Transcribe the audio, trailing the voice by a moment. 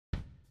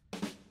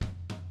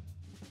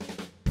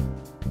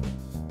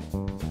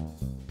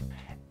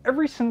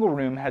every single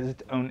room has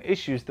its own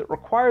issues that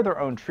require their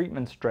own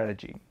treatment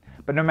strategy.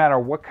 But no matter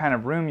what kind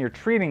of room you're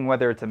treating,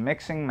 whether it's a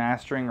mixing,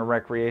 mastering, or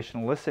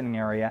recreational listening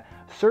area,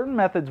 certain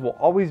methods will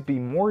always be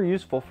more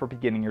useful for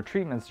beginning your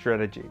treatment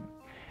strategy.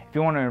 If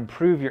you want to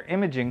improve your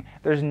imaging,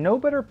 there's no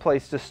better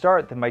place to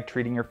start than by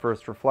treating your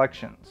first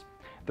reflections.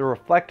 The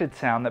reflected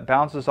sound that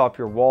bounces off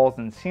your walls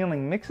and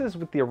ceiling mixes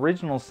with the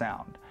original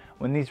sound.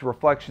 When these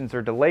reflections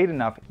are delayed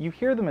enough, you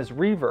hear them as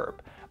reverb,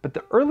 but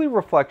the early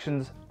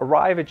reflections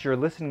arrive at your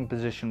listening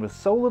position with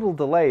so little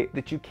delay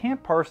that you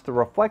can't parse the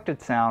reflected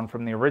sound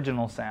from the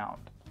original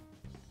sound.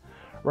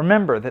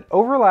 Remember that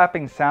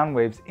overlapping sound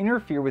waves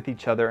interfere with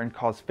each other and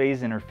cause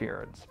phase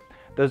interference.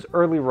 Those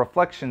early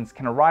reflections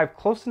can arrive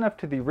close enough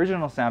to the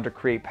original sound to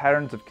create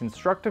patterns of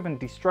constructive and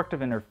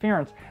destructive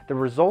interference that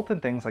result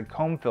in things like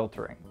comb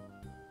filtering.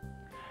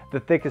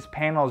 The thickest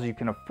panels you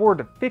can afford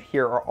to fit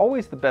here are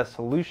always the best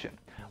solution.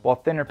 While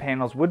thinner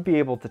panels would be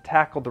able to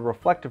tackle the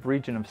reflective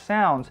region of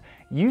sounds,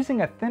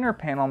 using a thinner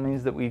panel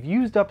means that we've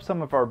used up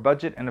some of our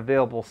budget and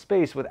available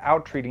space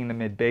without treating the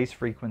mid-bass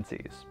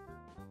frequencies.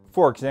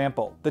 For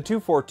example, the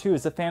 242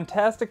 is a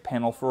fantastic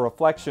panel for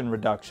reflection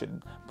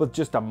reduction. With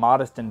just a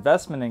modest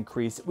investment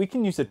increase, we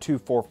can use a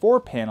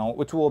 244 panel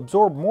which will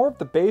absorb more of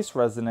the bass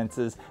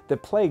resonances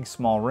that plague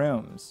small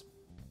rooms.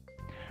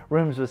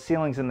 Rooms with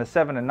ceilings in the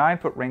 7 to 9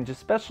 foot range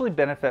especially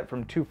benefit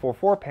from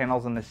 244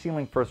 panels in the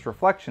ceiling first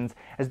reflections,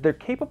 as they're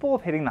capable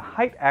of hitting the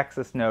height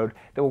axis node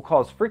that will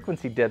cause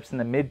frequency dips in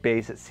the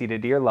mid-bass at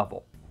seated ear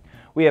level.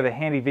 We have a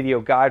handy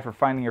video guide for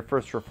finding your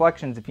first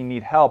reflections if you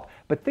need help,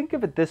 but think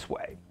of it this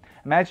way.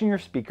 Imagine your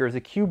speaker is a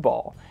cue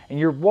ball, and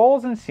your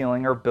walls and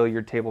ceiling are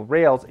billiard table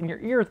rails, and your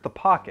ear is the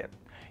pocket.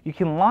 You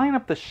can line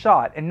up the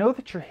shot and know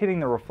that you're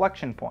hitting the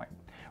reflection point.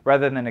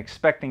 Rather than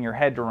expecting your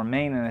head to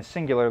remain in a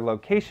singular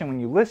location when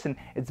you listen,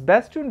 it's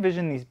best to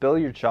envision these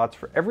billiard shots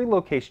for every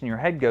location your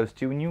head goes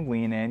to when you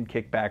lean in,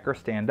 kick back, or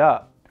stand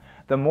up.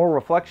 The more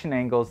reflection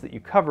angles that you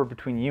cover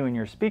between you and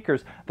your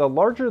speakers, the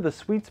larger the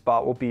sweet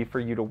spot will be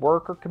for you to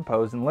work or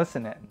compose and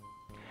listen in.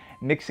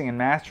 Mixing and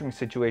mastering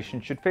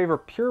situations should favor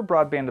pure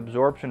broadband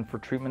absorption for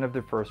treatment of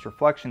their first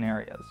reflection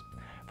areas,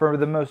 for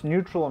the most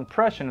neutral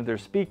impression of their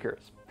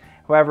speakers.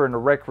 However, in a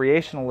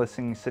recreational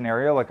listening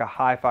scenario like a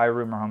hi-fi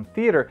room or home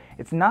theater,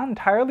 it's not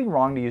entirely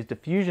wrong to use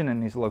diffusion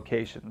in these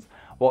locations.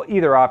 While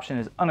either option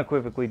is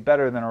unequivocally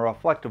better than a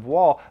reflective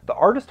wall, the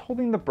artist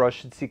holding the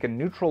brush should seek a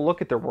neutral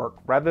look at their work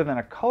rather than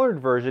a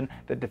colored version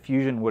that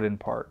diffusion would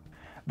impart.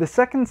 The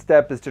second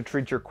step is to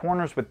treat your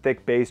corners with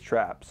thick bass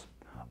traps.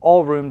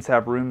 All rooms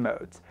have room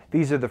modes.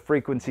 These are the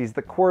frequencies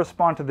that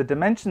correspond to the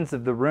dimensions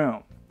of the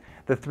room.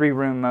 The 3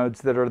 room modes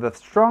that are the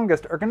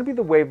strongest are going to be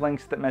the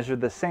wavelengths that measure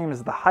the same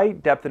as the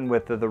height, depth, and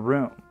width of the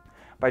room.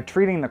 By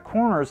treating the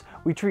corners,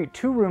 we treat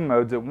 2 room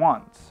modes at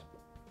once.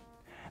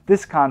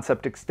 This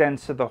concept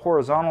extends to the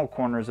horizontal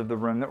corners of the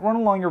room that run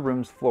along your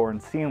room's floor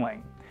and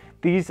ceiling.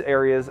 These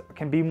areas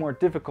can be more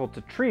difficult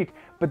to treat,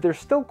 but they're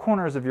still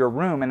corners of your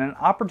room and an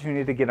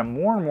opportunity to get a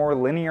more and more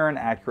linear and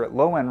accurate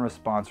low-end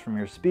response from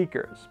your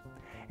speakers.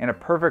 In a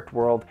perfect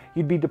world,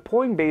 you'd be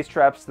deploying bass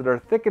traps that are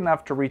thick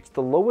enough to reach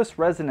the lowest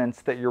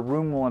resonance that your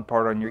room will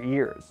impart on your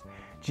ears.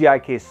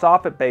 GIK's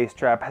soffit bass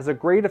trap has a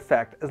great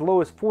effect as low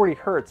as 40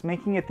 Hz,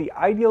 making it the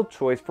ideal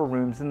choice for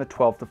rooms in the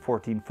 12 to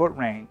 14 foot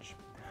range.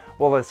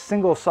 While a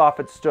single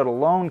soffit stood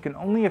alone can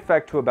only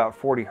affect to about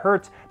 40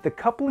 Hz, the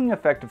coupling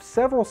effect of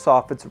several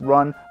soffits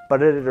run,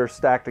 butted or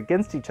stacked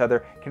against each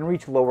other can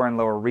reach lower and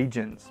lower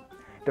regions.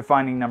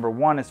 Defining number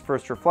 1 as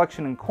first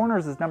reflection and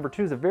corners as number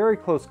 2 is a very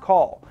close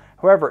call.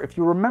 However, if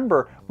you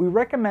remember, we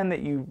recommend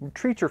that you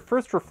treat your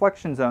first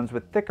reflection zones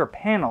with thicker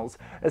panels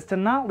as to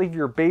not leave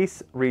your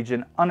bass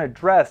region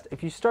unaddressed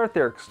if you start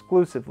there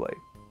exclusively.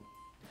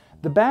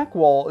 The back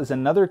wall is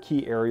another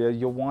key area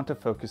you'll want to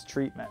focus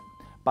treatment.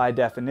 By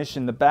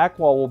definition, the back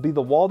wall will be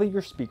the wall that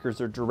your speakers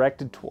are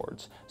directed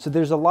towards, so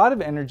there's a lot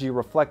of energy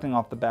reflecting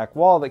off the back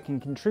wall that can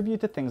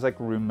contribute to things like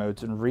room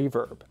modes and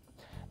reverb.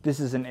 This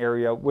is an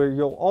area where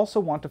you'll also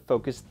want to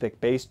focus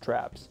thick bass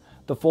traps.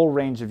 The full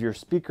range of your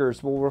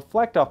speakers will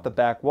reflect off the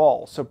back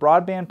wall, so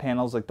broadband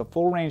panels like the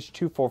full range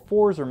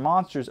 244s or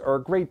monsters are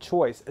a great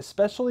choice,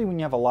 especially when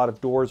you have a lot of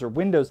doors or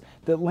windows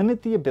that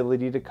limit the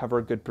ability to cover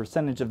a good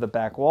percentage of the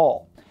back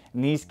wall.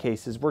 In these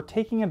cases, we're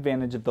taking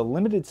advantage of the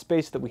limited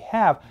space that we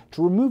have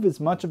to remove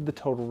as much of the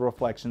total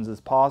reflections as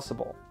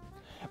possible.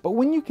 But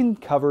when you can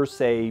cover,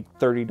 say,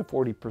 30 to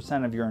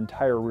 40% of your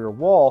entire rear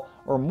wall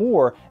or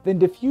more, then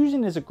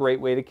diffusion is a great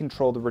way to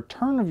control the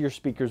return of your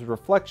speaker's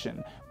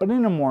reflection, but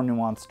in a more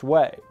nuanced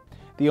way.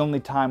 The only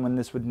time when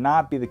this would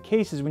not be the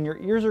case is when your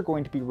ears are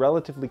going to be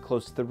relatively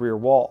close to the rear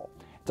wall.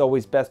 It's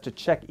always best to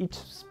check each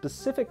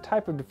specific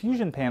type of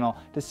diffusion panel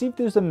to see if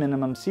there's a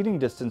minimum seating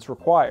distance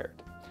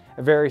required.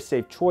 A very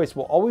safe choice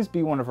will always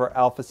be one of our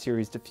Alpha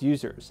series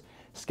diffusers.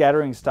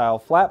 Scattering style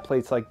flat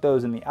plates like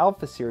those in the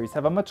Alpha series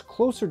have a much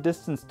closer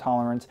distance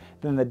tolerance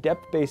than the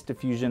depth-based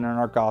diffusion in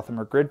our Gotham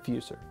or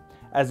Gridfuser.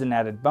 As an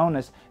added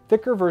bonus,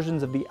 thicker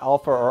versions of the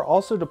Alpha are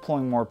also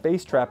deploying more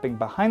bass trapping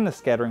behind the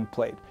scattering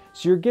plate,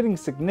 so you're getting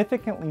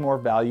significantly more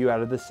value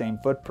out of the same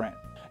footprint.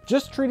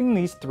 Just treating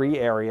these three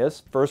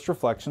areas, first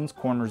reflections,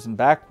 corners, and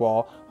back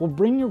wall, will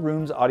bring your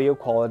room's audio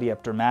quality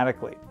up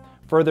dramatically.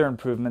 Further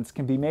improvements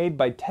can be made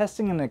by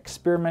testing and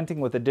experimenting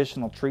with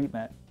additional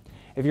treatment.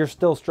 If you're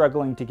still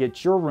struggling to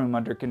get your room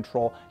under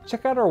control,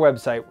 check out our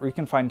website where you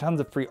can find tons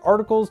of free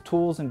articles,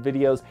 tools, and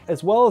videos,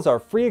 as well as our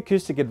free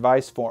acoustic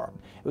advice forum.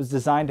 It was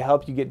designed to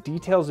help you get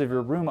details of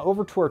your room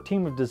over to our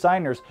team of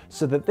designers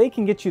so that they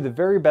can get you the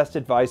very best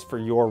advice for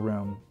your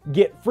room.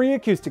 Get free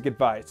acoustic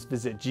advice.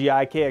 Visit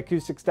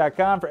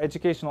gikacoustics.com for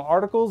educational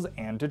articles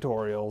and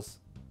tutorials.